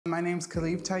My name's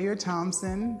Khalif Tahir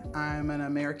Thompson. I'm an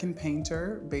American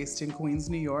painter based in Queens,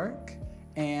 New York,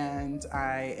 and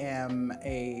I am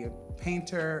a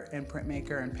painter and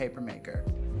printmaker and papermaker.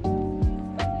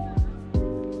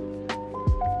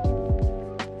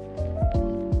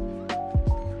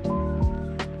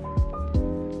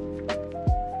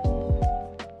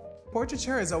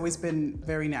 Portraiture has always been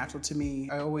very natural to me.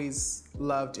 I always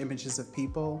loved images of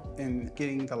people and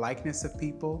getting the likeness of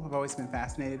people. I've always been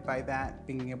fascinated by that,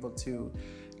 being able to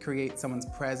create someone's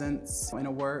presence in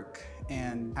a work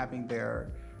and having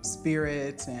their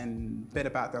spirit and bit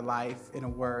about their life in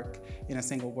a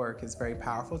single work is very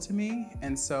powerful to me.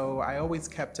 And so I always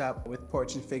kept up with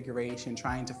portrait figuration,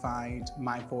 trying to find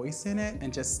my voice in it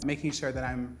and just making sure that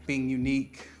I'm being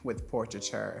unique with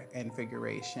portraiture and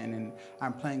figuration. And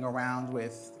I'm playing around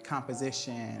with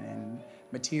composition and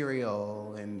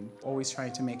material and always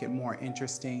trying to make it more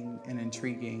interesting and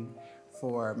intriguing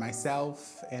for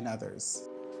myself and others.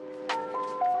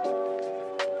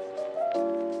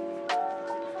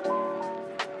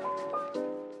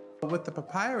 With the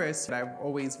papyrus, I've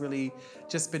always really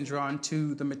just been drawn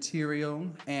to the material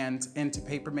and into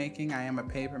paper making. I am a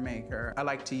paper maker. I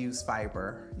like to use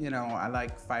fiber. I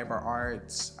like fiber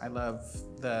art. I love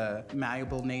the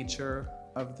malleable nature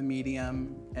of the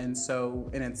medium. And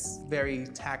it's very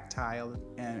tactile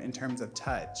and in terms of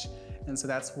touch. And so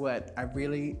that's what I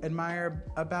really admire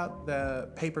about the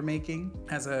paper making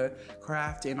as a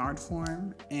craft and art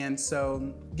form. And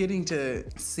so getting to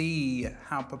see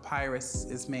how papyrus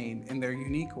is made in their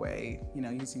unique way,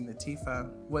 using the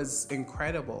Typha, was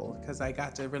incredible because I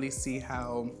got to really see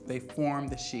how they form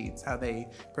the sheets, how they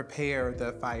prepare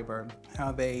the fiber,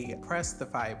 how they press the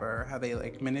fiber, how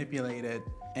they manipulate it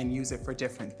and use it for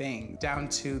different things, down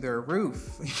to their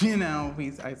roof.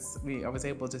 I was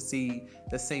able to see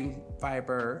the same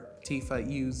fiber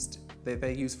Typha that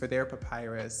they use for their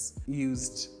papyrus,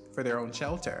 used for their own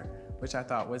shelter, which I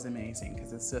thought was amazing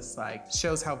because it's just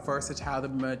shows how versatile the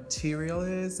material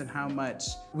is and how much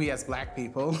we as Black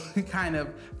people kind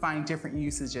of find different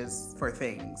usages for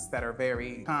things that are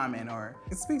very common, or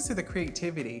it speaks to the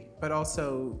creativity, but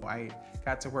also I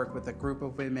got to work with a group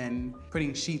of women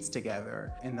putting sheets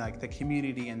together, and the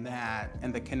community in that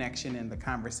and the connection and the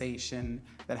conversation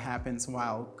that happens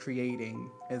while creating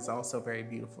is also very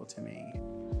beautiful to me.